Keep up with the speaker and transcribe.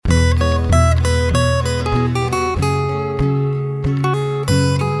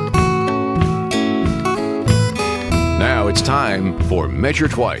it's time for Measure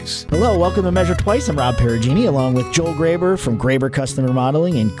Twice. Hello, welcome to Measure Twice. I'm Rob Perugini, along with Joel Graber from Graber Custom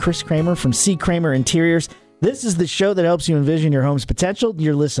Remodeling and Chris Kramer from C. Kramer Interiors. This is the show that helps you envision your home's potential.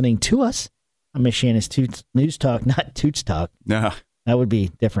 You're listening to us on Michiana's News Talk, not Toots Talk. No. That would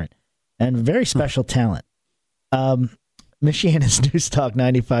be different. And very special talent. Michiana's News Talk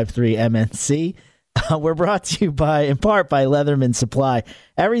 95.3 MNC. We're brought to you in part by Leatherman Supply.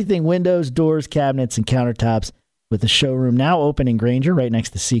 Everything windows, doors, cabinets, and countertops, with the showroom now open in Granger, right next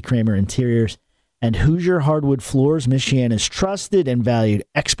to C. Kramer Interiors. And Hoosier Hardwood Floors, Michiana's trusted and valued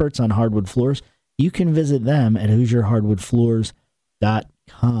experts on hardwood floors. You can visit them at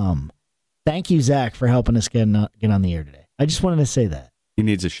HoosierHardwoodFloors.com. Thank you, Zach, for helping us get on the air today. I just wanted to say that. He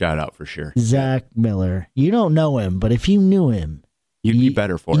needs a shout out for sure. Zach Miller. You don't know him, but if you knew him, you'd be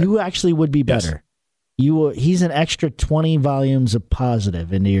better for it. You actually would be better. Yes. He's an extra 20 volumes of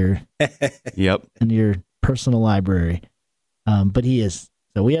positive into your into your personal library. But he is.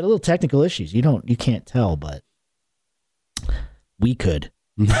 So we had a little technical issues. You can't tell, but we could.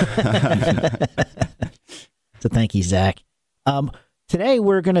 So thank you, Zach. Today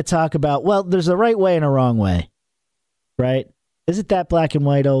we're going to talk about, well, there's a right way and a wrong way, right? Is it that black and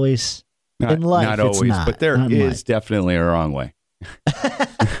white always? In life, not always, but there is definitely a wrong way.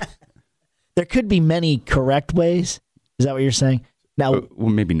 There could be many correct ways. Is that what you're saying? Now, well,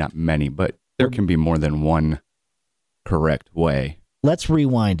 maybe not many, but there can be more than one correct way. Let's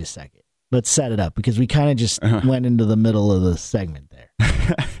rewind a second. Let's set it up, because we kind of just went into the middle of the segment there.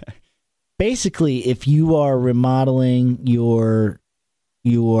 Basically, if you are remodeling, you're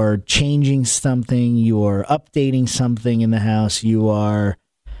changing something, you're updating something in the house, you are,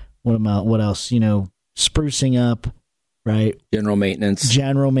 what else? Sprucing up, right? General maintenance.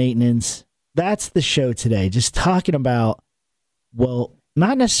 That's the show today. Just talking about, well,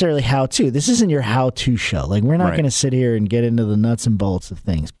 not necessarily how to. This isn't your how-to show. Like, we're not going to sit here and get into the nuts and bolts of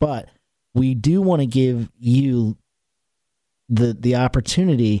things, but we do want to give you the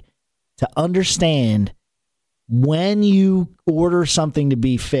opportunity to understand when you order something to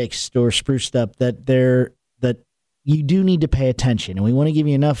be fixed or spruced up that you do need to pay attention, and we want to give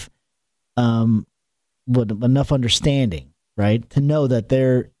you enough understanding, right, to know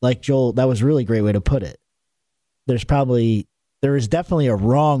that like Joel, that was a really great way to put it. There is definitely a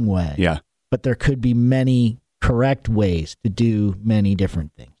wrong way. Yeah. But there could be many correct ways to do many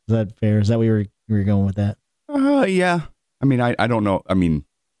different things. Is that fair? Is that where you were going with that? Yeah. I mean, I don't know. I mean,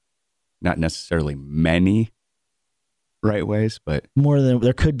 not necessarily many right ways, but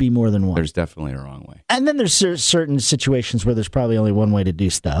there could be more than one. There's definitely a wrong way. And then there's certain situations where there's probably only one way to do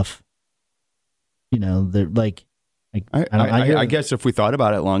stuff. I guess if we thought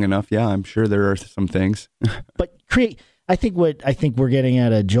about it long enough, yeah, I'm sure there are some things. But I think we're getting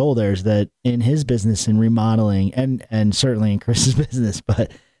at a Joel there is that in his business in remodeling and certainly in Chris's business,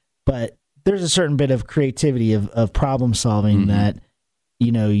 but there's a certain bit of creativity of problem solving that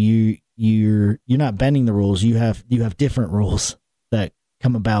you're not bending the rules. You have different rules that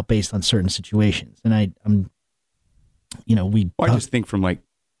come about based on certain situations. And I just think from like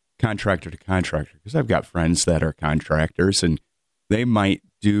contractor to contractor, because I've got friends that are contractors, and they might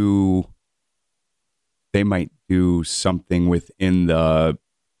do something within the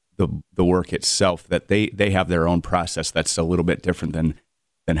work itself that they have their own process that's a little bit different than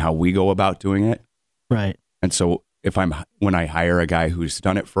how we go about doing it. Right. And so when I hire a guy who's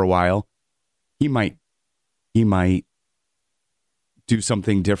done it for a while, he might do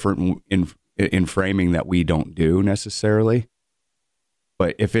something different in framing that we don't do necessarily.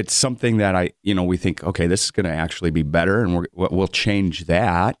 But if it's something that we think, okay, this is going to actually be better, and we'll change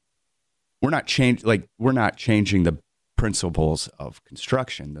that. We're not changing the principles of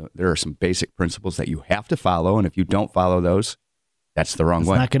construction. There are some basic principles that you have to follow, and if you don't follow those, that's the wrong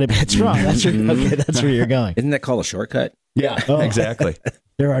way. It's wrong. That's where you're going. Isn't that called a shortcut? Yeah, exactly.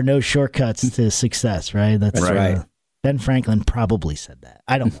 There are no shortcuts to success, right? That's right. Ben Franklin probably said that.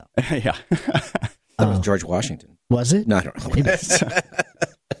 I don't know. Yeah. That was George Washington. Was it? No, I don't know.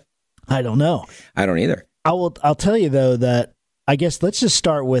 I don't know. I don't either. I'll tell you, though, that I guess let's just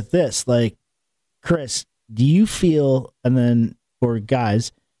start with this. Like, Chris, do you feel, or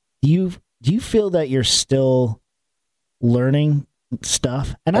guys, do you feel that you're still learning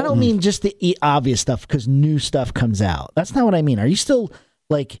stuff? And I don't mean just the obvious stuff, because new stuff comes out. That's not what I mean. Are you still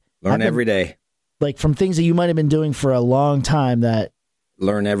learn every day? Like from things that you might have been doing for a long time that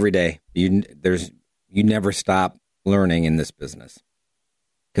learn every day. You never stop learning in this business,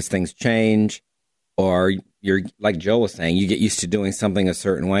 because things change, or you're like Joe was saying, you get used to doing something a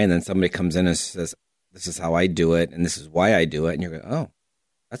certain way, and then somebody comes in and says, "This is how I do it, and this is why I do it," and you're going, "Oh,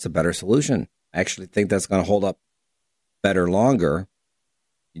 that's a better solution. I actually think that's going to hold up better longer.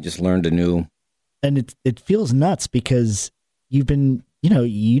 You just learned a new. And it feels nuts because you've been,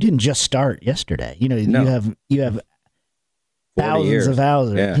 you didn't just start yesterday. No. You have 40 thousands years. of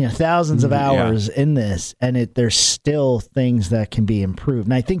hours, Yeah. thousands of hours in this, and there's still things that can be improved.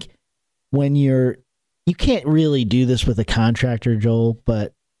 And I think when you can't really do this with a contractor, Joel,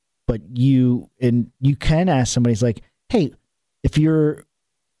 but you can ask somebody, it's like, hey,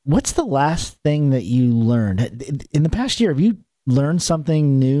 what's the last thing that you learned in the past year? Have you learned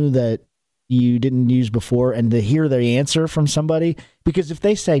something new that you didn't use before? And to hear the answer from somebody, because if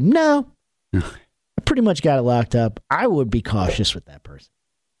they say no, I pretty much got it locked up, I would be cautious with that person.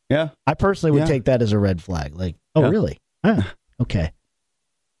 Yeah. I personally would take that as a red flag. Like, oh, really? Okay.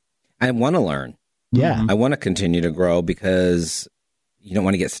 I want to learn. Yeah. I want to continue to grow because you don't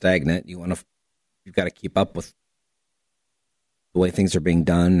want to get stagnant. You've got to keep up with the way things are being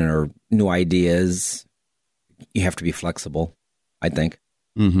done or new ideas. You have to be flexible, I think.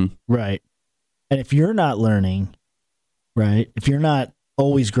 Mm-hmm. Right. And if you're not learning, right, if you're not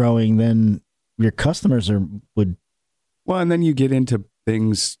always growing, then your customers would. Well, and then you get into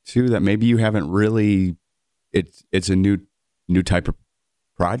things too that maybe you haven't really. It's a new type of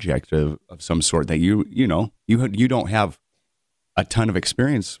project of some sort that you don't have a ton of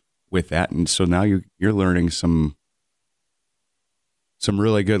experience with that, and so now you're learning some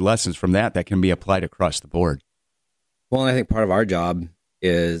really good lessons from that can be applied across the board. Well, I think part of our job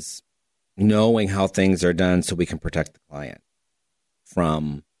is knowing how things are done so we can protect the client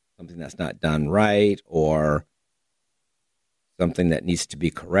from something that's not done right or something that needs to be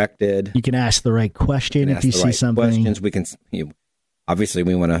corrected. You can ask the right question if you see something. Questions. We can. Obviously,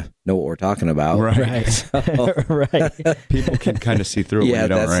 we want to know what we're talking about. Right. So, Right. People can kind of see through it when you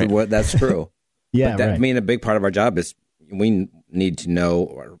don't, right? That's true. Yeah, But that, right. I mean, a big part of our job is we need to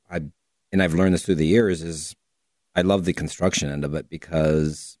know, and I've learned this through the years, is I love the construction end of it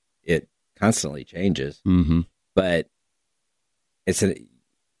because it constantly changes. Mm-hmm. But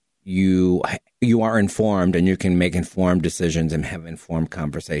you are informed, and you can make informed decisions and have informed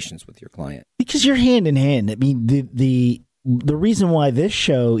conversations with your client. Because you're hand in hand. I mean, the reason why this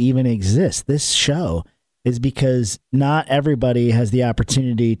show even exists, is because not everybody has the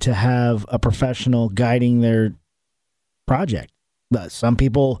opportunity to have a professional guiding their project. Some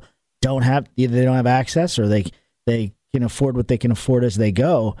people either they don't have access, or they can afford what they can afford as they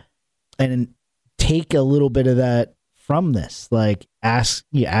go, and take a little bit of that from this. Like ask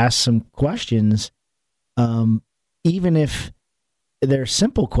some questions, even if they're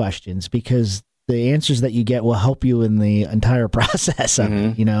simple questions, because the answers that you get will help you in the entire process of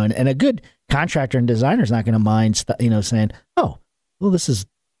it, and a good contractor and designer is not going to mind, saying, oh, well, this is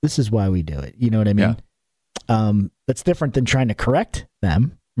why we do it. You know what I mean? Yeah. That's different than trying to correct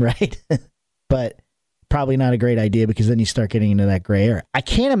them. Right. But probably not a great idea, because then you start getting into that gray area. I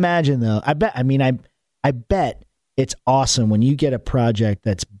can't imagine though. I bet it's awesome when you get a project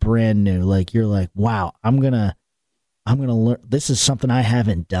that's brand new. Like you're like, wow, I'm going to learn. This is something I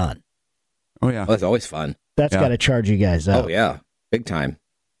haven't done. Oh yeah. Well, it's always fun. That's got to charge you guys up. Oh yeah. Big time.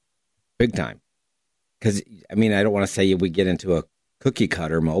 Because I don't want to say we get into a cookie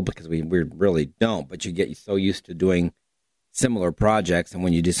cutter mode, because we really don't, but you get so used to doing similar projects, and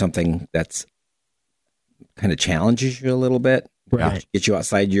when you do something that's kind of challenges you a little bit, right, get you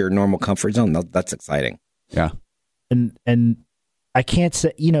outside your normal comfort zone, that's exciting. Yeah. And I can't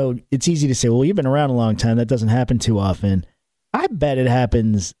say, it's easy to say, well, you've been around a long time. That doesn't happen too often. I bet it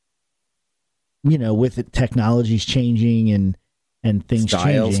happens, with the technologies changing and things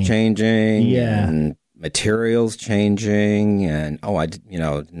Styles changing. Yeah. And materials changing, and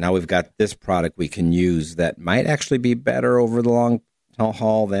now we've got this product we can use that might actually be better over the long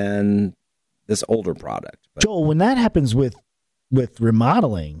haul than this older product. But Joel, when that happens with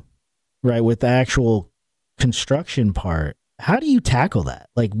remodeling, right, with the actual construction part, how do you tackle that?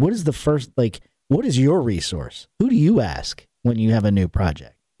 Like, what is what is your resource? Who do you ask when you have a new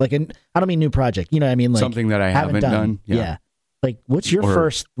project? Like, I don't mean new project, I mean, like something that I haven't done. Yeah. Like, what's your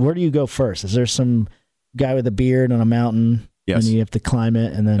first? Where do you go first? Is there some guy with a beard on a mountain? Yes. And you have to climb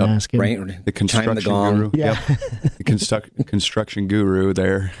it and then ask him. The construction guru. Yeah. Yep. The construction guru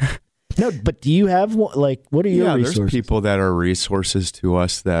there. No, but do you have what are your resources? There's people that are resources to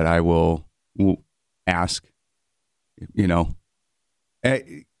us that I will ask. What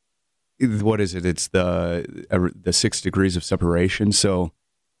is it? It's the 6 degrees of separation. So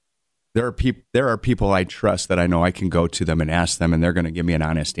there are people I trust that I know I can go to them and ask them, and they're going to give me an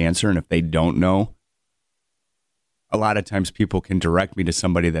honest answer. And if they don't know, a lot of times people can direct me to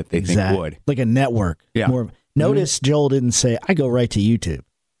somebody that they think would. Like a network. Yeah. Notice Joel didn't say, I go right to YouTube.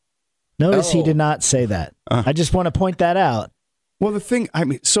 Notice he did not say that. I just want to point that out. Well, the thing, I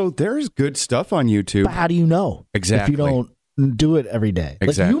mean, so there's good stuff on YouTube. But how do you know? Exactly. If you don't do it every day.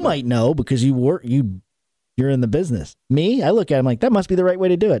 Exactly. Like you might know because you're in the business. Me, I look at it, I'm like, that must be the right way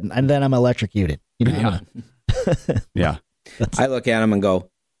to do it. And then I'm electrocuted. You know? Yeah. I look at them and go,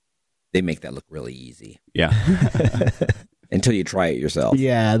 they make that look really easy. Yeah. Until you try it yourself.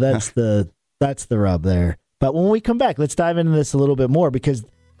 Yeah, that's the rub there. But when we come back, let's dive into this a little bit more because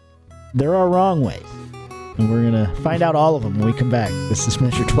there are wrong ways. And we're going to find out all of them when we come back. This is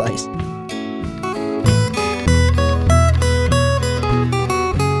Measure Twice.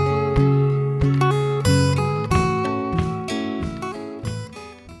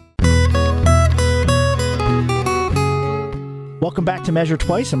 Welcome back to Measure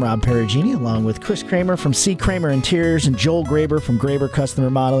Twice. I'm Rob Perugini, along with Chris Kramer from C. Kramer Interiors and Joel Graber from Graber Custom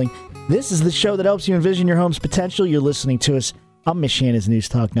Remodeling. This is the show that helps you envision your home's potential. You're listening to us on Michiana's News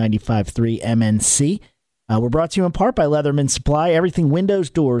Talk 95.3 MNC. We're brought to you in part by Leatherman Supply. Everything windows,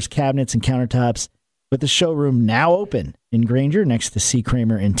 doors, cabinets, and countertops, with the showroom now open in Granger next to C.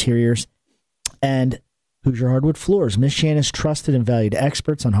 Kramer Interiors. And Hoosier Hardwood Floors, Michiana's trusted and valued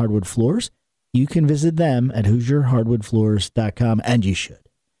experts on hardwood floors. You can visit them at HoosierHardwoodFloors.com, and you should.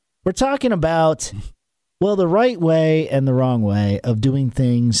 We're talking about, well, the right way and the wrong way of doing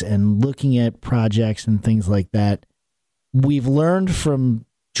things and looking at projects and things like that. We've learned from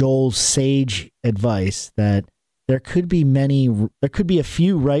Joel's sage advice that there could be a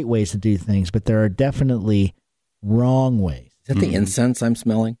few right ways to do things, but there are definitely wrong ways. Is that the incense I'm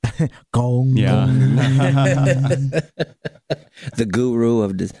smelling? Gong. Yeah. The guru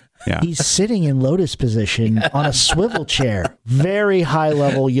of this. Yeah. He's sitting in lotus position on a swivel chair. Very high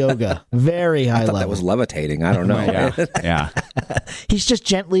level yoga. Very high I thought level. that was levitating. I don't know. Yeah. He's just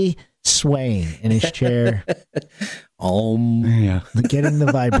gently swaying in his chair, Yeah. getting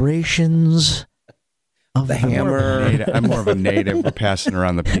the vibrations of The hammer. I'm more of a native. We're passing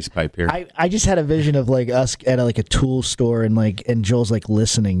around the peace pipe here. I just had a vision of like us at a tool store and Joel's like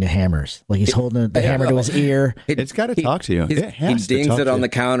listening to hammers. Like he's holding the hammer to his ear. It's got to talk to you. He It has to dings talk it to on you. the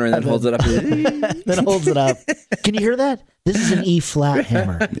counter and then holds it up. Then holds it up. Can you hear that? This is an E flat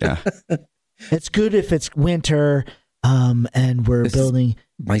hammer. Yeah. It's good if it's winter, and we're This is building.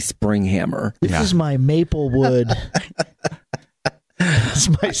 My spring hammer. This is my maple wood. This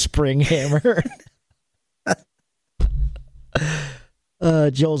is my spring hammer.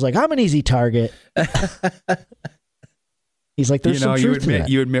 Joel's like, I'm an easy target. He's like, there's some truth to that.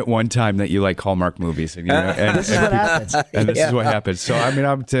 You admit one time that you like Hallmark movies, and This is what happens. and this is what happens. So I mean,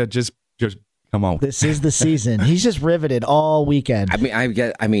 I'm to just come on. This is the season. He's just riveted all weekend.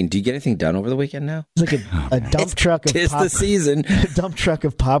 I mean, do you get anything done over the weekend now? It's like a dump truck of Tis the season. A dump truck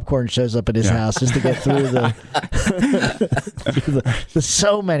of popcorn shows up at his house just to get through the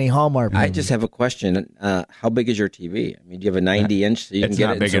so many Hallmark movies. I just have a question. How big is your TV? I mean, do you have a 90-inch so you can It's get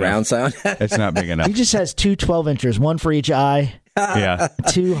not it in big surround enough. sound? It's not big enough. He just has two 12-inchers, one for each eye, Yeah.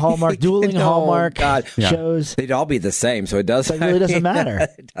 two Hallmark, dueling Oh, Hallmark God. shows. They'd all be the same, so it does. It really doesn't matter.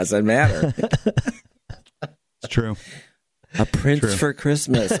 It doesn't matter. It's true. A prince True. for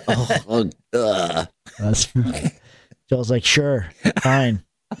Christmas. Ugh. Joel's like, sure, fine.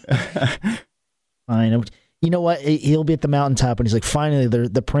 Fine. You know what? He'll be at the mountaintop and he's like, finally,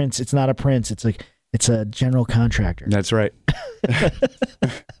 the prince. It's not a prince. It's a general contractor. That's right.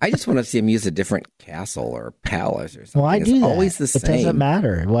 I just want to see him use a different castle or palace or something. Well, I It's do that. always the It same. doesn't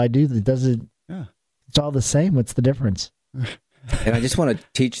matter. Well, I do. It doesn't. Yeah. It's all the same. What's the difference? And I just want to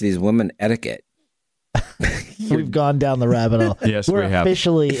teach these women etiquette. We've gone down the rabbit hole. Yes, We're we have.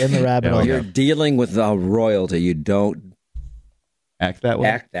 officially in the rabbit Yeah, hole. we You're have. dealing with royalty. You don't Act that way.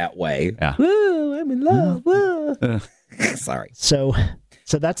 act that way. Yeah. Woo, I'm in love. Woo. Sorry. So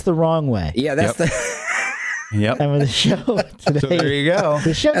that's the wrong way. Yeah, that's Yep. And with the show today, So there you go.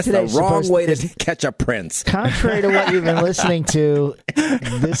 the show that's today the wrong way is to catch a prince. contrary to what you've been listening to.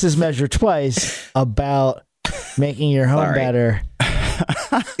 This is Measure Twice about making your home Sorry. better.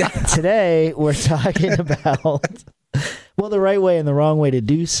 Today we're talking about the right way and the wrong way to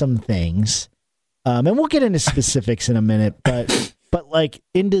do some things, and we'll get into specifics in a minute. But like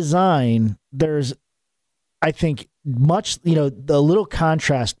in design, there's, I think, much the little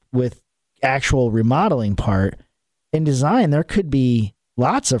contrast with actual remodeling part. In design, there could be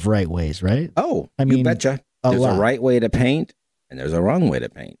lots of right ways, right? Oh, I mean, you betcha. There's lot. a right way to paint, and there's a wrong way to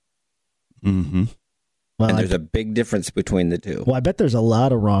paint. Mm-hmm. Well, And there's a big difference between the two. I bet there's a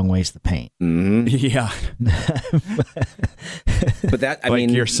lot of wrong ways to paint. hmm Yeah. But that, I Like mean,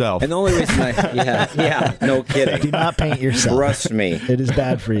 yourself. And the only reason no Do kidding. not paint yourself. Trust me. It is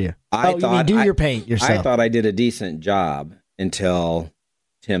bad for you. I you mean thought do your paint yourself. I thought I did a decent job until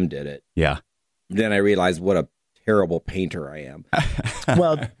Tim did it. Yeah. Then I realized what a terrible painter I am.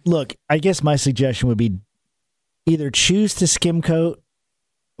 Well, look, I guess my suggestion would be either choose to skim coat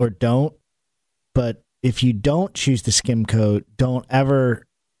or don't. But if you don't choose to skim coat, don't ever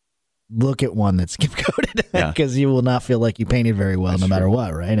look at one that's skim coated because you will not feel like you painted very well no matter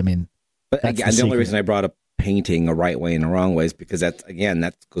what, right? I mean, but again, the only reason I brought up painting a right way and a wrong way is because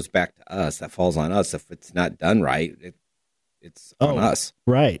that goes back to us. That falls on us. If it's not done right, it's on us.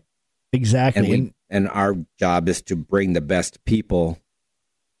 Right. Exactly. And our job is to bring the best people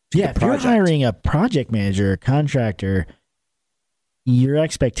to the if you're hiring a project manager, a contractor, your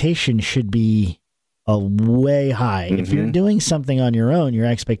expectation should be way high. Mm-hmm. If you're doing something on your own, your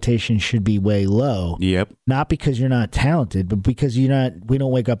expectation should be way low. Yep. Not because you're not talented, but because we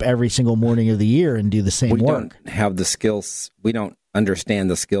don't wake up every single morning of the year and do the same work. We don't have the skills. We don't understand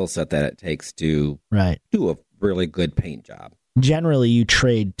the skill set that it takes to do a really good paint job. Generally, you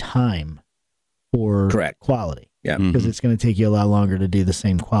trade time for quality. Yeah. Because it's going to take you a lot longer to do the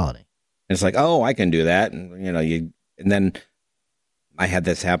same quality. And it's like, oh, I can do that. And and then I had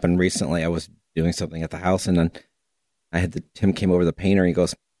this happen recently. I was doing something at the house, and then Tim came over, the painter, and he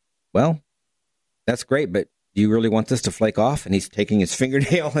goes, well, that's great, but do you really want this to flake off? And he's taking his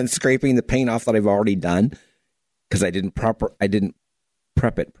fingernail and scraping the paint off that I've already done because I didn't prep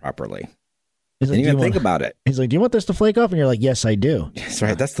it properly. Didn't even think about it. He's like, do you want this to flake off? And you're like, yes, I do. That's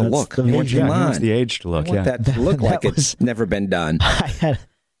right. That's the look. The he wants the age to look. I want that to look like it's never been done.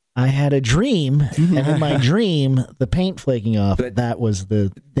 I had a dream, and in my dream, the paint flaking off, that was the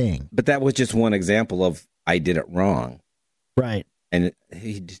thing. But that was just one example of I did it wrong. Right. And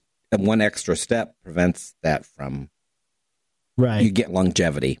one extra step prevents that from... Right. You get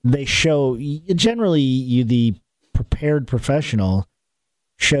longevity. They show... Generally, the prepared professional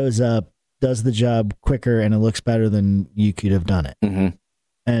shows up, does the job quicker, and it looks better than you could have done it. Mm-hmm.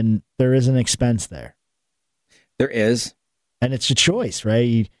 And there is an expense there. There is. And it's a choice,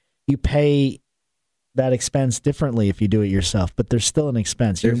 right? You pay that expense differently if you do it yourself, but there's still an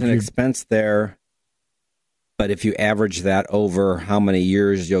expense. There's an expense there, but if you average that over how many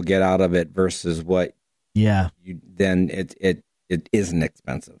years you'll get out of it versus what, then it isn't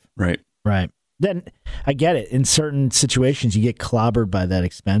expensive. Right. Then I get it. In certain situations, you get clobbered by that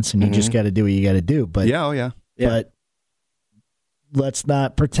expense, and you just got to do what you got to do. But but let's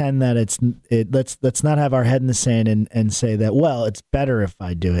not pretend that let's not have our head in the sand and say that, well, it's better if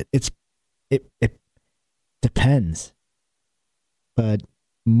I do it. It depends. But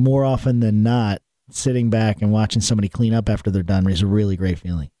more often than not, sitting back and watching somebody clean up after they're done is a really great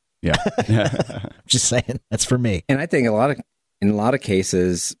feeling. Yeah. Just saying. That's for me. And I think in a lot of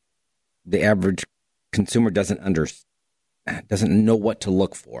cases, the average consumer doesn't know what to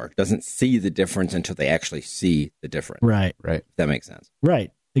look for, doesn't see the difference until they actually see the difference. Right. If that makes sense.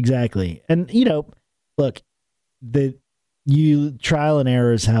 Right. Exactly. And, look, you trial and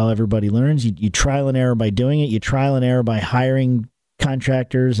error is how everybody learns. You trial and error by doing it. You trial and error by hiring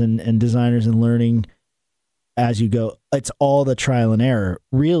contractors and designers and learning as you go. It's all the trial and error.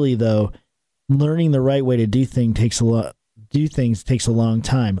 Really, though, learning the right way to do things takes a long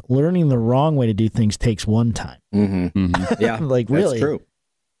time. Learning the wrong way to do things takes one time. Mm-hmm. Mm-hmm. Yeah, like really, that's true.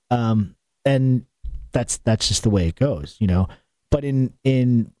 And that's just the way it goes, But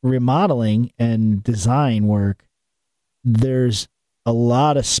in remodeling and design work, there's a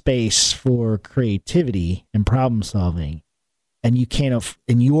lot of space for creativity and problem solving, and you can't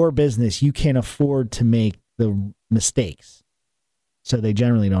in your business you can't afford to make the mistakes, so they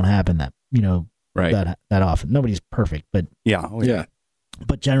generally don't happen that that often. Nobody's perfect, but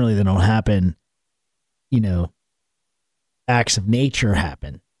but generally they don't happen. Acts of nature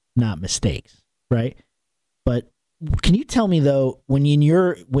happen, not mistakes, right? But can you tell me though, when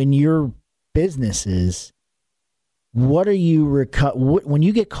your businesses, what are you when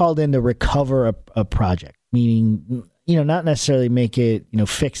you get called in to recover a project? Meaning, not necessarily make it,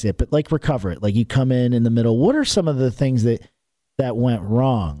 fix it, but like recover it. Like you come in the middle. What are some of the things that went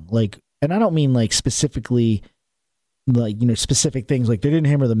wrong? Like, and I don't mean like specifically, like specific things like they didn't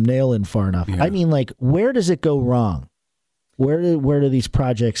hammer the nail in far enough. Yeah. I mean like where does it go wrong? Where do these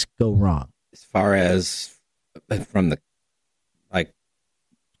projects go wrong? As far as from the like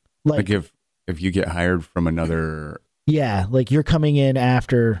if you get hired from another, like you're coming in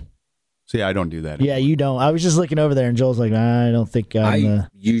after. See, I don't do that. Yeah, you don't. I was just looking over there, and Joel's like, I don't think I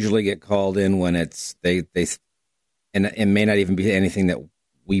usually get called in when it's they, and it may not even be anything that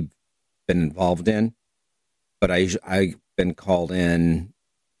we've been involved in, but I've been called in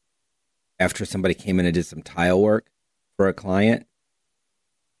after somebody came in and did some tile work for a client,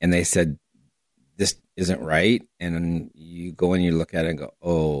 and they said this isn't right. And then you go and you look at it and go,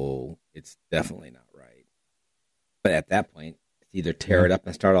 oh, it's definitely not right. But at that point, it's either tear it up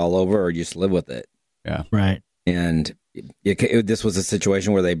and start all over or just live with it. Yeah. Right. And this was a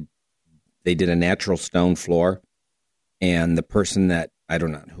situation where they did a natural stone floor, and the person that, I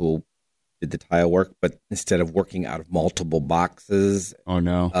don't know who did the tile work, but instead of working out of multiple boxes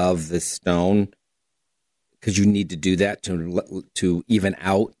of the stone, because you need to do that to even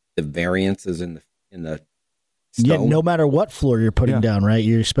out the variances in the stone. Yeah, no matter what floor you're putting down, right?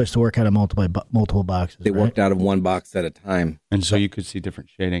 You're supposed to work out of multiple boxes. They worked out of one box at a time, and so you could see different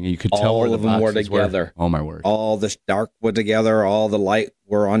shading. You could tell all of them were together. Oh my word! All the dark were together. All the light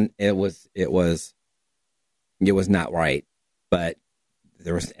were on. It was not right. But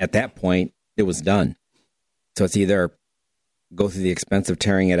there was, at that point, it was done. So it's either go through the expense of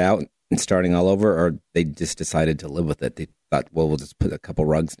tearing it out and starting all over, or they just decided to live with it. They thought, well, we'll just put a couple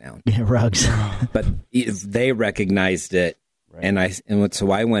rugs down. Yeah, rugs. But they recognized it, right. and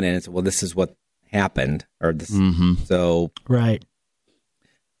so I went in and said, well, this is what happened, or this. Mm-hmm. So right.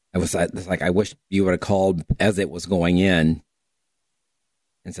 I was like, I wish you would have called as it was going in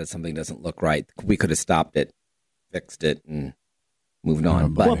and said something doesn't look right. We could have stopped it, fixed it, and moved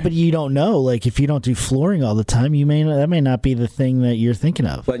on. But you don't know. Like, if you don't do flooring all the time, that may not be the thing that you're thinking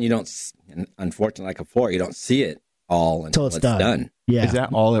of. But you don't, unfortunately, like a floor, you don't see it all until it's done. Yeah. Is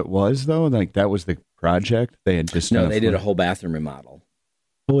that all it was, though? Like, that was the project? They had just No, they did a whole bathroom remodel.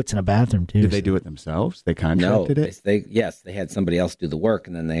 Oh, it's in a bathroom, too. Did they do it themselves? They contracted it? Yes, they had somebody else do the work,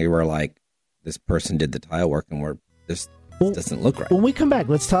 and then they were like, this person did the tile work, and this doesn't look right. When we come back,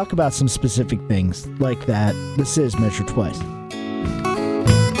 let's talk about some specific things like that. This is Measure Twice.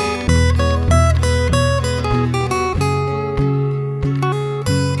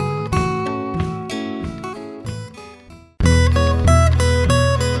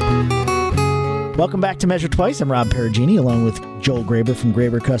 Welcome back to Measure Twice. I'm Rob Perugini, along with Joel Graber from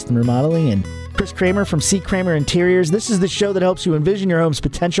Graber Custom Remodeling and Chris Kramer from C. Kramer Interiors. This is the show that helps you envision your home's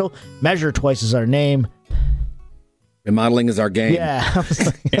potential. Measure Twice is our name. Remodeling is our game. Yeah.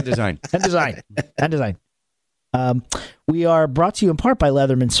 And design. And design. We are brought to you in part by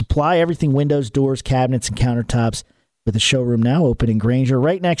Leatherman Supply. Everything windows, doors, cabinets, and countertops, with a showroom now open in Granger,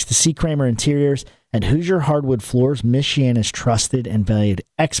 right next to C. Kramer Interiors and Hoosier Hardwood Floors, Michiana's trusted and valued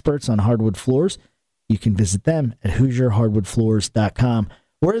experts on hardwood floors. You can visit them at HoosierHardwoodFloors.com.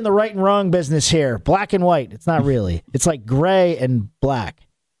 We're in the right and wrong business here. Black and white. It's not really. It's like gray and black,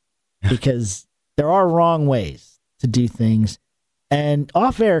 because there are wrong ways to do things. And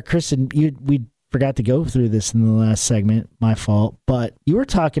off air, Chris, and we forgot to go through this in the last segment. My fault. But you were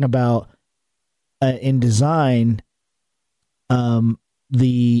talking about in design, you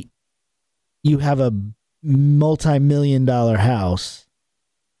have a multi-million-dollar house,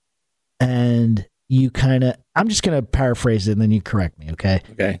 and you kind of, I'm just going to paraphrase it and then you correct me, okay?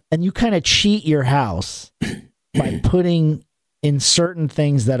 Okay. And you kind of cheat your house by putting in certain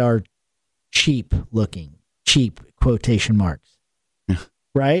things that are cheap looking, cheap quotation marks,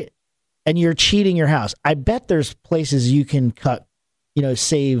 right? And you're cheating your house. I bet there's places you can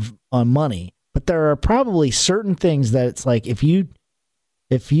save on money, but there are probably certain things that it's like, if you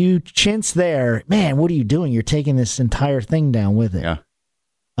chintz there, man, what are you doing? You're taking this entire thing down with it. Yeah.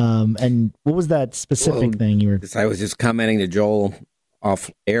 And what was that specific thing you were? I was just commenting to Joel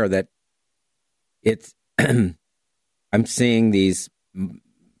off air that it's, I'm seeing these $1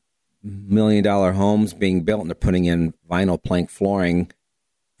 million homes being built and they're putting in vinyl plank flooring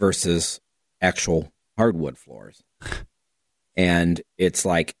versus actual hardwood floors. And it's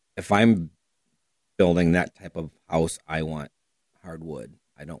like, if I'm building that type of house, I want hardwood.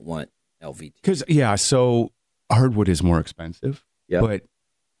 I don't want LVT. Because, so hardwood is more expensive. Yeah. But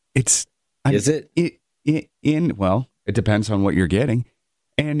is it? Well, it depends on what you're getting.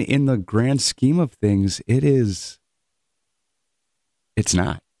 And in the grand scheme of things, it's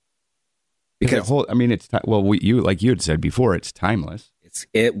not. Because you had said before, it's timeless.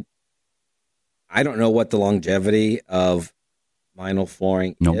 I don't know what the longevity of vinyl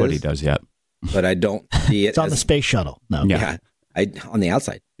flooring Nobody is, does yet. but I don't see it. It's on the space shuttle. No. Yeah. On the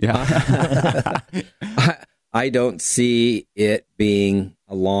outside. Yeah. I don't see it being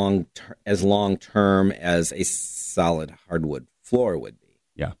as long term as a solid hardwood floor would be.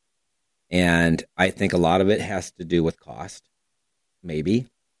 Yeah. And I think a lot of it has to do with cost. Maybe.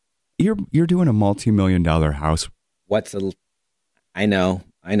 You're doing a multi-million-dollar house. I know.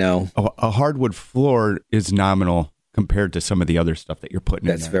 A hardwood floor is nominal compared to some of the other stuff that you're putting in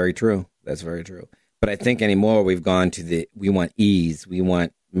there. That's very true. But I think anymore we've gone to we want ease. We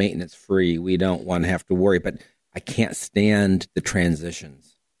want maintenance free. We don't want to have to worry. But I can't stand the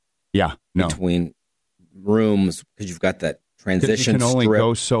transitions. Yeah, no. between rooms because you've got that transition You can only strip.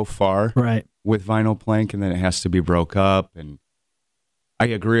 go so far Right. with vinyl plank, and then it has to be broke up. And I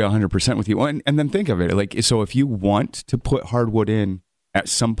agree 100% with you. And then think of it like, so if you want to put hardwood in at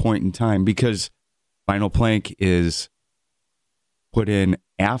some point in time, because vinyl plank is put in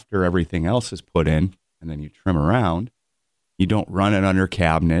after everything else is put in, and then you trim around, you don't run it under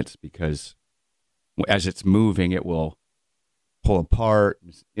cabinets because as it's moving, it will pull apart.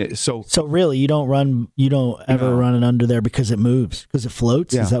 So really, you don't ever No. run it under there because it moves, because it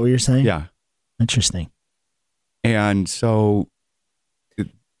floats. Yeah. Is that what you're saying? yeah. Interesting. And so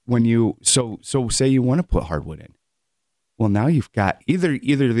when you so say you want to put hardwood in, well, now you've got either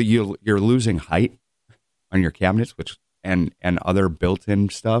you're losing height on your cabinets, which and other built-in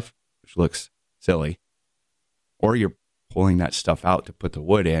stuff, which looks silly, or you're pulling that stuff out to put the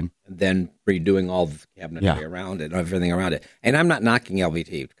wood in. And then redoing all the cabinetry around it and everything around it. And I'm not knocking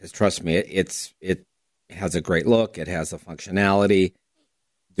LVT because trust me, it has a great look. It has a functionality.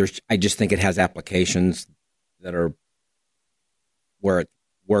 I just think it has applications that are where it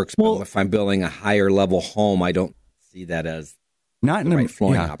works. Well- but if I'm building a higher level home, I don't see that as Not in the the right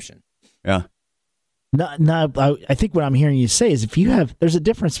flooring yeah, option. yeah. I think what I'm hearing you say is there's a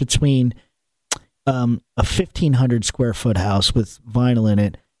difference between a 1,500 square foot house with vinyl in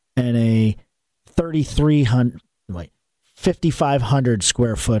it and a 5,500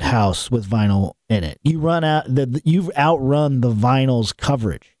 square foot house with vinyl in it. You've outrun the vinyl's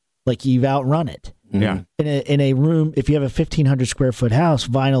coverage. Like you've outrun it. Yeah. In a room, if you have a 1,500 square foot house,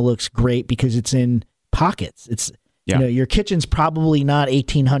 vinyl looks great because it's in pockets. It's your kitchen's probably not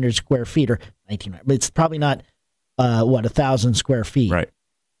 1,800 square feet or 1,900, but it's probably not 1,000 square feet.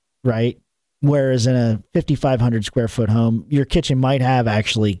 Right. Whereas in a 5,500 square foot home, your kitchen might have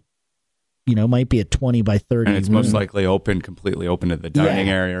actually, might be a 20 by 30. And it's room. most likely completely open to the dining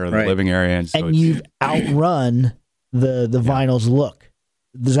area or the living area, and so and you've outrun the vinyl's look.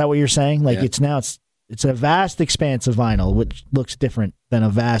 Is that what you're saying? Like it's a vast expanse of vinyl, which looks different than a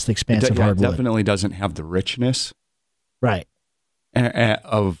vast expanse of it hardwood. definitely doesn't have the richness Right.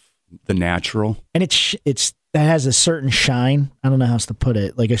 of the natural. And that has a certain shine. I don't know how else to put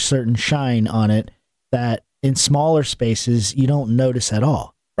it. Like a certain shine on it that in smaller spaces you don't notice at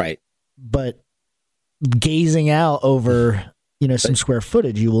all. Right. But gazing out over, some square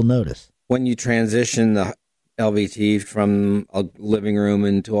footage, you will notice. When you transition the LVT from a living room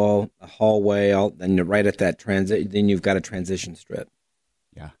into a hallway, then you're right at that then you've got a transition strip.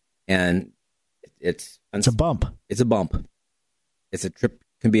 Yeah. And it's a bump. It's a bump. It's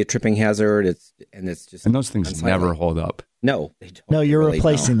can be a tripping hazard. And those things unsightly. never hold up. No, they don't. No, you're really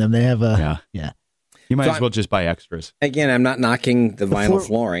replacing them. They have a yeah. You might as well just buy extras. Again, I'm not knocking the vinyl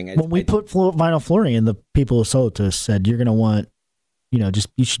flooring. When we put vinyl flooring in, the people who sold it to us said you're going to want,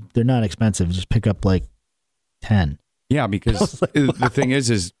 they're not expensive. Just pick up like 10. Yeah, because the thing is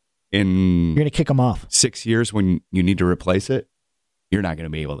you're going to kick them off. 6 years when you need to replace it, you're not going to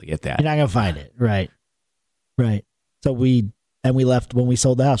be able to get that. You're not going to find it. Right. So we left when we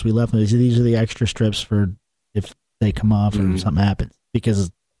sold the house. We left. These are the extra strips for if they come off or something happens,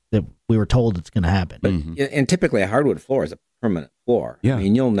 because we were told it's going to happen. But, and typically a hardwood floor is a permanent floor. Yeah. I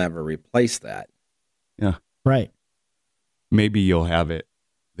mean, you'll never replace that. Yeah. Right. Maybe you'll have the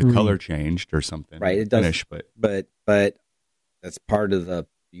color changed or something. Right. It does. Finish, but that's part of the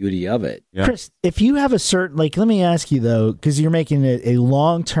beauty of it. Yeah. Chris, if you have a certain, let me ask you though, because you're making a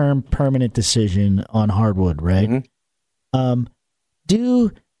long-term permanent decision on hardwood, right? Mm-hmm.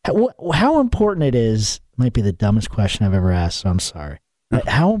 How important it is, might be the dumbest question I've ever asked, so I'm sorry. But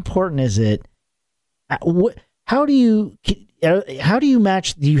how important is it? How do you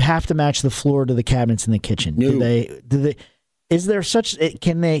match? Do you have to match the floor to the cabinets in the kitchen? No. Do they? Is there such?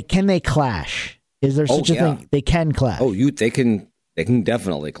 Can they clash? Is there such a thing? They can clash. They can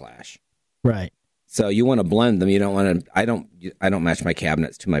definitely clash. Right. So you want to blend them. You don't want to. I don't match my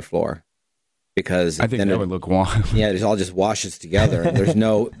cabinets to my floor because I think then that would look wrong. Yeah, it all just washes together.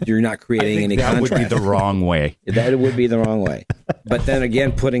 You're not creating any that contrast. would be the wrong way. That would be the wrong way. But then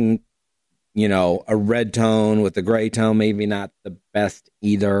again, putting, a red tone with a gray tone, maybe not the best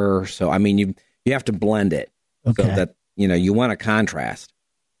either. So, I mean, you have to blend it so that, you want a contrast.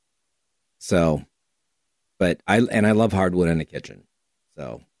 So, but I love hardwood in the kitchen.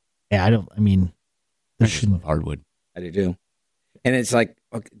 So. Yeah, I just love hardwood. I do. And it's like,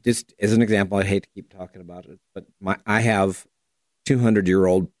 just as an example, I hate to keep talking about it, but I have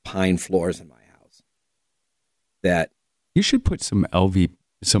 200-year-old pine floors in my house that You should put some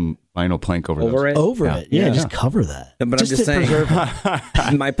vinyl plank over those. Yeah, just cover that. But just I'm just saying,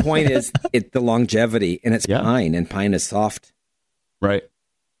 preserve my point is the longevity, and it's pine, and pine is soft. Right.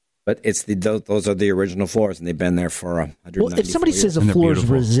 But it's those are the original floors, and they've been there for 194 Well, if somebody years. says a And they're floor is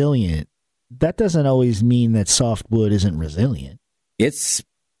beautiful. resilient, that doesn't always mean that softwood isn't resilient. It's,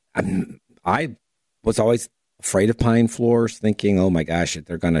 I was always afraid of pine floors, thinking, oh my gosh,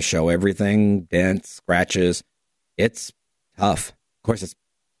 they're going to show everything, dents, scratches. It's tough. Of course, it's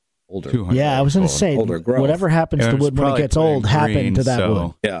older. 200 Yeah, I was going to say, older growth. whatever happens Yeah, to it was wood when it probably gets put in old happened green, to that so-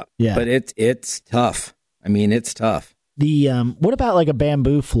 wood. Yeah. Yeah. But it's tough. I mean, it's tough. The what about like a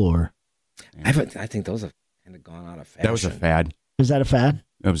bamboo floor? I think those have kind of gone out of fashion. That was a fad. Is that a fad?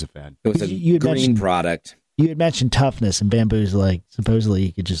 That was a fad. It was a You had green mentioned- product. You had mentioned toughness, and bamboo's like supposedly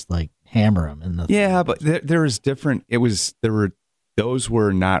you could just like hammer them in the Yeah, but there was different. Those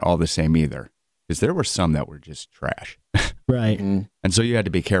were not all the same either, because there were some that were just trash, right. Mhm. and so you had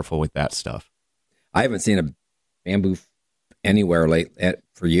to be careful with that stuff. I haven't seen a bamboo anywhere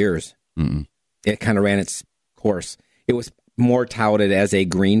for years. Mm-mm. It kind of ran its course. It was more touted as a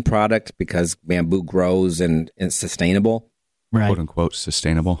green product because bamboo grows and it's sustainable. Right. Quote unquote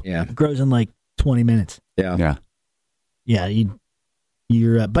sustainable. Yeah. It grows in like 20 minutes. Yeah. Yeah, Yeah,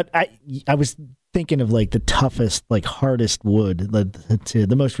 you're. But I was thinking of like the toughest, like hardest wood,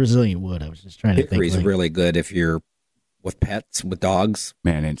 the most resilient wood. I was just trying to think. Hickory's Like, really good if you're with pets, with dogs.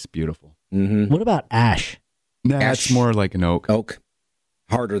 man, it's beautiful. Mm-hmm. what about ash? That's Ash. more like an oak. Oak,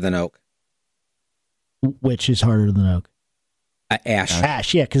 harder than oak. Which is harder than oak? Ash.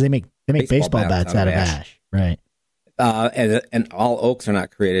 Ash, yeah, because they make baseball bats out of ash. ash. Right. And all oaks are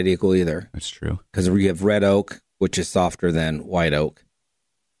not created equal either, That's true. because we have red oak, which is softer than white oak.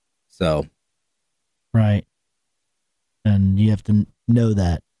 So, Right. And you have to know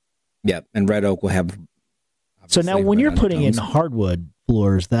that. yeah, and red oak will have. So now obviously, when red you're putting in undertones. hardwood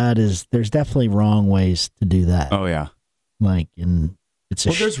floors, there's definitely wrong ways to do that. Oh yeah. Like, and it's a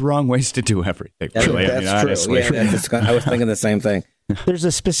Well, there's wrong ways to do everything. That's, Really, that's I mean, true. honestly. Yeah, I was thinking the same thing. there's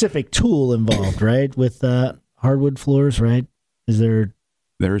a specific tool involved, right? With hardwood floors, right? Is there?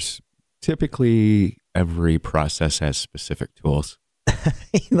 There's typically every process has specific tools.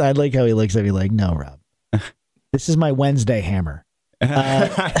 I like how he looks at me like, no, Rob. This is my Wednesday hammer.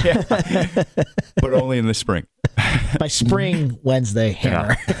 Yeah. But only in the spring. My spring Wednesday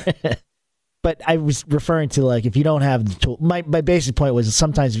hammer. But I was referring to like if you don't have the tool. My basic point was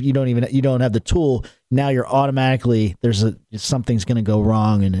sometimes if you don't have the tool, now you're automatically something's going to go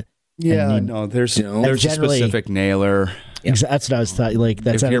wrong and Yeah, and no, there's generally- a specific nailer. Yeah. that's what I was thought. Like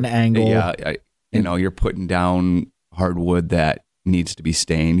that's If at you're- an angle. Yeah, you're putting down hardwood that needs to be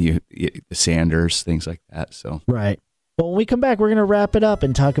stained. The sanders, things like that. So Right. Well, when we come back, we're going to wrap it up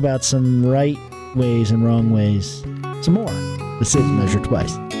and talk about some right ways and wrong ways. Some more. This is Measure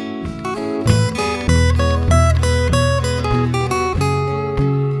Twice.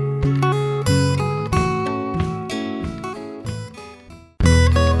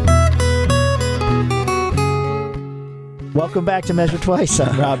 Welcome back to Measure Twice.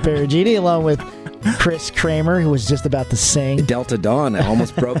 I'm Rob Perugini, along with Chris Kramer, who was just about to sing. Delta Dawn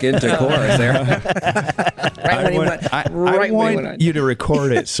almost broke into chorus there. I want you to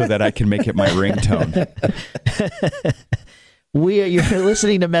record it so that I can make it my ringtone. You're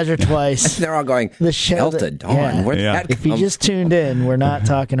listening to Measure Twice. They're all going, The show Delta that- Dawn. yeah. Where'd Yeah. that If you come just tuned in, we're not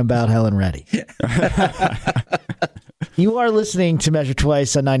talking about Helen Reddy. You are listening to Measure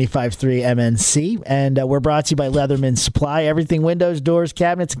Twice on 95.3 MNC, and we're brought to you by Leatherman Supply. Everything windows, doors,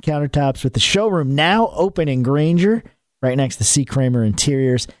 cabinets, and countertops, with the showroom now open in Granger, right next to C. Kramer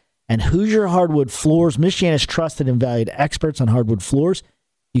Interiors, and Hoosier Hardwood Floors, Michiana's trusted and valued experts on hardwood floors.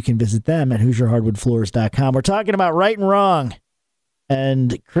 You can visit them at HoosierHardwoodFloors.com. We're talking about right and wrong,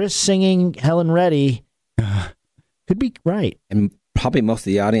 and Chris singing Helen Reddy could be right. And probably most of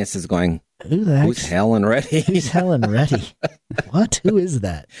the audience is going, Who the who's heck's Helen Reddy? Who's Helen Reddy? What? Who is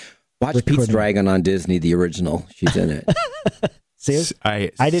that? Watch Recording. Pete's Dragon on Disney, the original. She's in it. See, I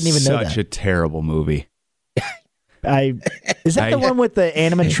didn't even know Such that. a terrible movie. Is that the one with the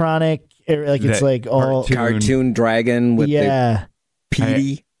animatronic? Like it's That like all Cartoon dragon with yeah. the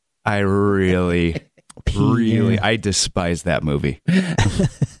Petey. I really, really, Yeah. I despise that movie.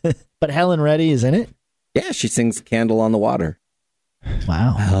 But Helen Reddy is in it. Yeah, she sings Candle on the Water.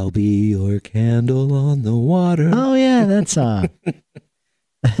 Wow. I'll be your candle on the water. Oh yeah, that song.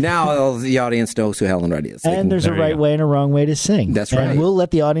 Now the audience knows who Helen Reddy is. They can- And there's a there you right go. way and a wrong way to sing. That's And right. we'll let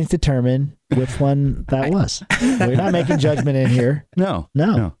the audience determine which one that was. We're not making judgment in here. No,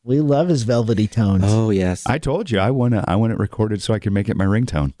 No, we love his velvety tones. Oh, yes. I told you I want it recorded so I can make it my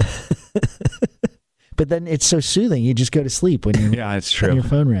ringtone. But then it's so soothing. You just go to sleep when Yeah, it's when true. your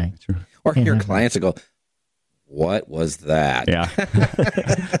phone rang. Or your Yeah. clients will go, what was that? Yeah.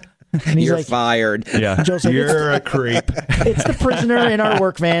 And he's You're like, fired. Yeah, Joe's like, you're a creep. it's the prisoner in our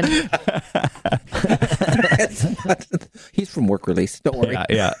work van. He's from work release. Don't worry.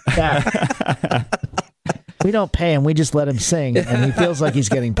 Yeah. Yeah. We don't pay him. We just let him sing, and he feels like he's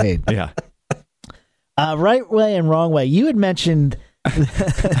getting paid. Yeah. Right way and wrong way. You had mentioned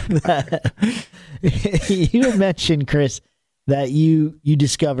Chris, that you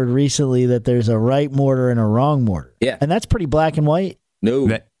discovered recently that there's a right mortar and a wrong mortar. Yeah. And that's pretty black and white.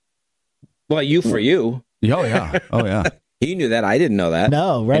 No. Well, for you. Oh yeah. Oh yeah. He knew that. I didn't know that.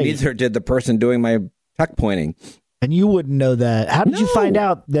 No, right. And neither did the person doing my tuck pointing. And you wouldn't know that. How did you find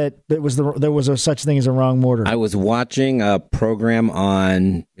out that there was a such thing as a wrong mortar? I was watching a program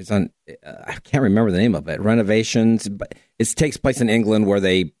I can't remember the name of it, renovations, but it takes place in England where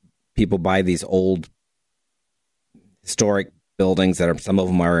people buy these old historic buildings that most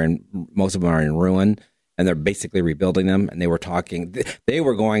of them are in ruin, and they're basically rebuilding them. And they were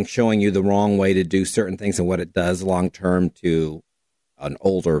showing you the wrong way to do certain things and what it does long term to an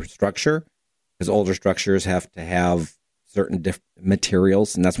older structure. Because older structures have to have certain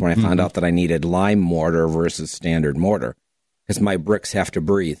materials, and that's when I found out that I needed lime mortar versus standard mortar. Because my bricks have to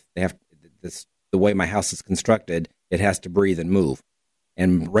breathe. The way my house is constructed, it has to breathe and move.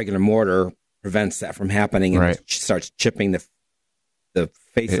 And regular mortar prevents that from happening, and it starts chipping the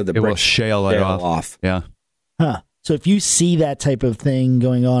face of the brick. It will shale it off. Yeah. Huh. So if you see that type of thing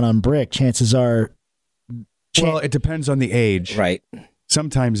going on brick, chances are. Well, it depends on the age. Right.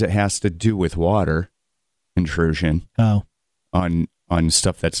 Sometimes it has to do with water intrusion on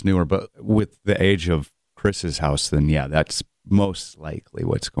stuff that's newer. But with the age of Chris's house, then yeah, that's most likely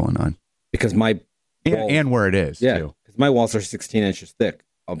what's going on. Because my walls, and where it is, too. Because my walls are 16 inches thick.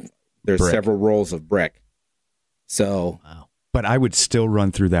 There's several rolls of brick. So, but I would still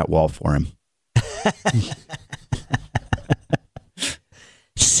run through that wall for him.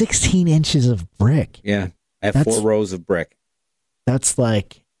 16 inches of brick. Yeah, I have 4 rows of brick. That's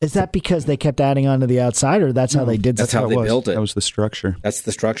is that because they kept adding on to the outside, or that's how they did? That's how they built it. That was the structure. That's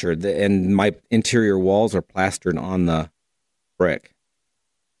the structure. And my interior walls are plastered on the brick.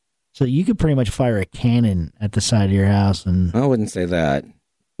 So you could pretty much fire a cannon at the side of your house, and I wouldn't say that,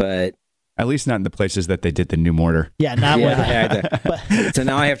 but at least not in the places that they did the new mortar. Yeah, not where. So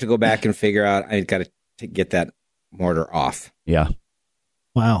now I have to go back and figure out. I got to get that mortar off. Yeah.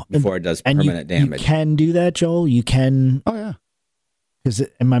 Wow. Before it does permanent damage. You can do that, Joel. You can. Oh yeah. Because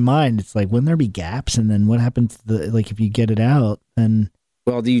in my mind, it's like, wouldn't there be gaps? And then what happens to if you get it out? Then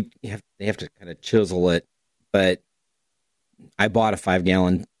they have to kind of chisel it. But I bought a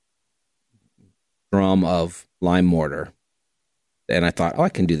 5-gallon drum of lime mortar, and I thought, I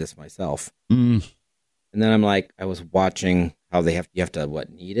can do this myself. And then I'm like, I was watching how you have to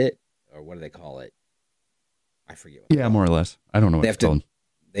knead it, or what do they call it? I forget. More or less. I don't know what it's called.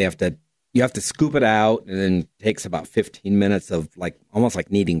 You have to scoop it out, and then it takes about 15 minutes of almost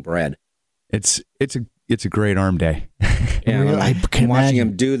like kneading bread. It's a great arm day. Yeah, I'm watching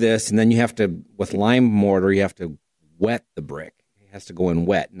him do this, and then you have to, with lime mortar, you have to wet the brick. It has to go in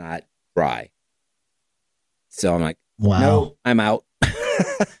wet, not dry. So I'm like, wow, no, I'm out.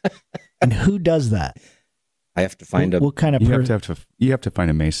 And who does that? I have to find what kind of person? You have to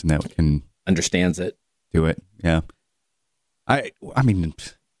find a mason that can understands it. Do it. Yeah. I mean,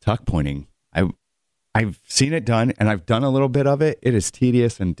 tuck pointing. I've seen it done, and I've done a little bit of it. It is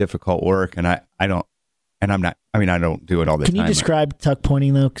tedious and difficult work, and I don't do it all the time. Can you describe tuck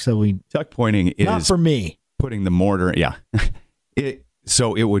pointing though? Tuck pointing is not for me. Putting the mortar, yeah. It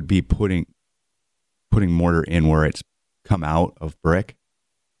would be putting mortar in where it's come out of brick.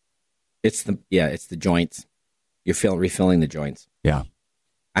 It's the joints. You're refilling the joints. Yeah.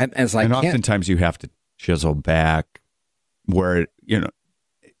 And oftentimes you have to chisel back where,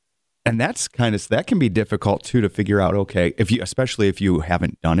 and that can be difficult too, to figure out, okay, especially if you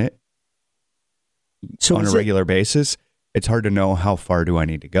haven't done it on a regular basis, it's hard to know how far do I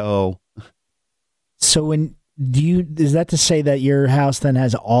need to go. So is that to say that your house then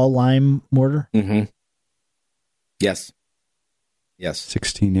has all lime mortar? Mm-hmm. Yes.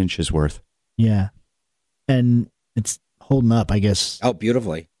 16 inches worth. Yeah. And it's holding up, I guess. Oh,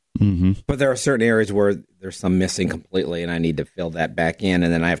 beautifully. Mm-hmm. But there are certain areas where there's some missing completely, and I need to fill that back in,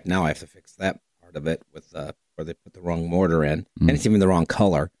 and then I have to fix that part of it with where they put the wrong mortar in, and it's even the wrong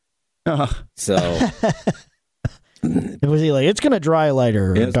color. So was he like, it's going to dry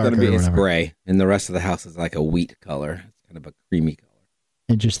lighter? It's going to be gray, and the rest of the house is like a wheat color. It's kind of a creamy color.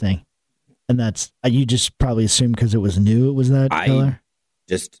 Interesting. And that's, you just probably assumed because it was new, it was that color?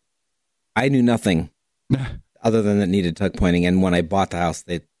 I knew nothing other than it needed tuck pointing. And when I bought the house,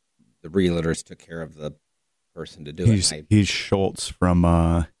 the realtors took care of the person to do it. He's Schultz from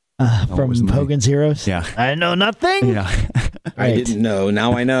from Hogan's Heroes. Yeah. I know nothing. Yeah. I didn't know.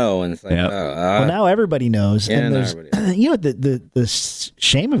 Now I know. And it's like, well, now everybody knows. Yeah, and there's, you know, the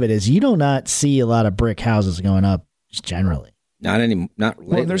shame of it is you do not see a lot of brick houses going up just generally. Not lately.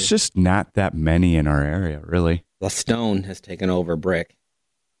 Well, there's just not that many in our area, really. The stone has taken over brick.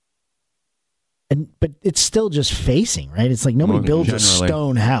 But it's still just facing, right? It's like nobody builds a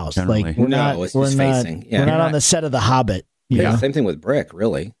stone house. Generally. Like we're not facing. Yeah. We're not on the set of The Hobbit. Yeah, same thing with brick,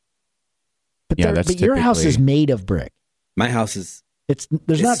 really. But, but your house is made of brick. My house is.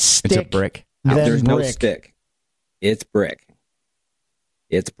 There's not stick. It's a brick. There's no stick. It's brick.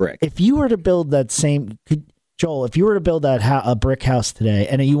 It's brick. If you were to build that same, Joel, if you were to build a brick house today,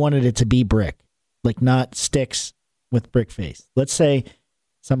 and you wanted it to be brick, like not sticks with brick face. Let's say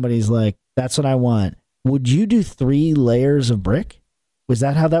somebody's like, "That's what I want." Would you do 3 layers of brick? Was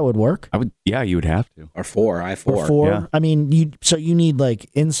that how that would work? I would. Yeah, you would have to. Or 4. I have 4. Or 4. Yeah. I mean, you need like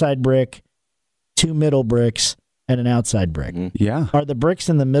inside brick, 2 middle bricks, and an outside brick. Mm-hmm. Yeah. Are the bricks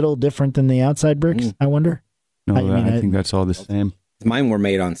in the middle different than the outside bricks? I wonder. No, I think that's all the same. Mine were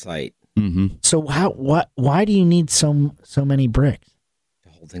made on site. Mm-hmm. So why do you need so many bricks to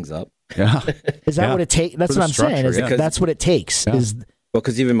hold things up? Yeah. Is that what it takes? That's what I'm saying. Is that's what it takes. Yeah. Well,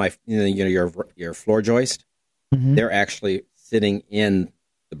 because even my your floor joist, they're actually sitting in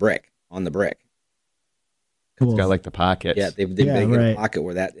the brick on the brick. It's got like the pockets. Yeah, they've made a pocket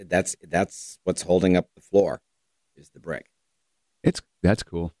where that's what's holding up the floor is the brick. That's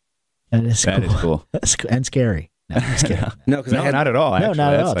cool. That is cool. That's cool. And scary. No, just kidding. No, not at all. No,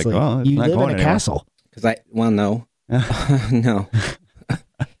 not at all. It's like, you live in a castle. Because no, no.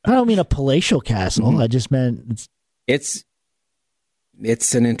 I don't mean a palatial castle. I just meant it's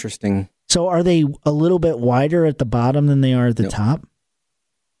an interesting. So are they a little bit wider at the bottom than they are at the top?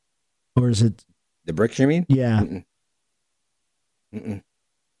 Or is it the bricks, you mean? Yeah.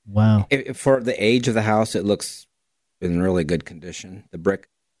 Wow. For the age of the house, it looks in really good condition. The brick,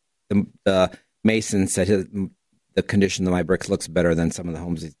 the mason said the condition of my bricks looks better than some of the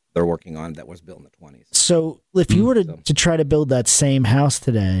homes they're working on that was built in the 20s. So if you were to try to build that same house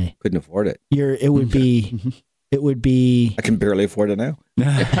today, couldn't afford it. It would be. I can barely afford it now.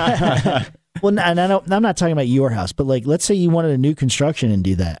 Well, and I'm not talking about your house, but like, let's say you wanted a new construction and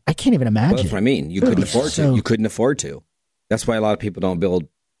do that. I can't even imagine. Well, that's what I mean. You couldn't afford to. You couldn't afford to. That's why a lot of people don't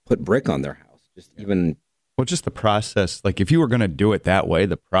put brick on their house. Just the process. Like if you were going to do it that way,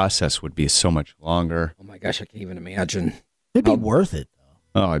 the process would be so much longer. Oh my gosh, I can't even imagine. It'd be worth it,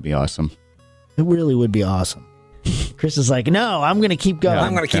 though. Oh, it'd be awesome. It really would be awesome. Chris is like, no, I'm going to keep going. Yeah,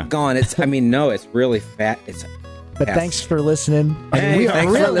 I'm going to keep going. It's really fat. But thanks for listening. Hey, we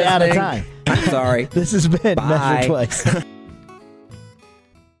are really out of time. I'm sorry. This has been Measure Twice.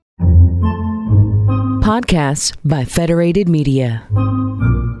 Podcasts by Federated Media.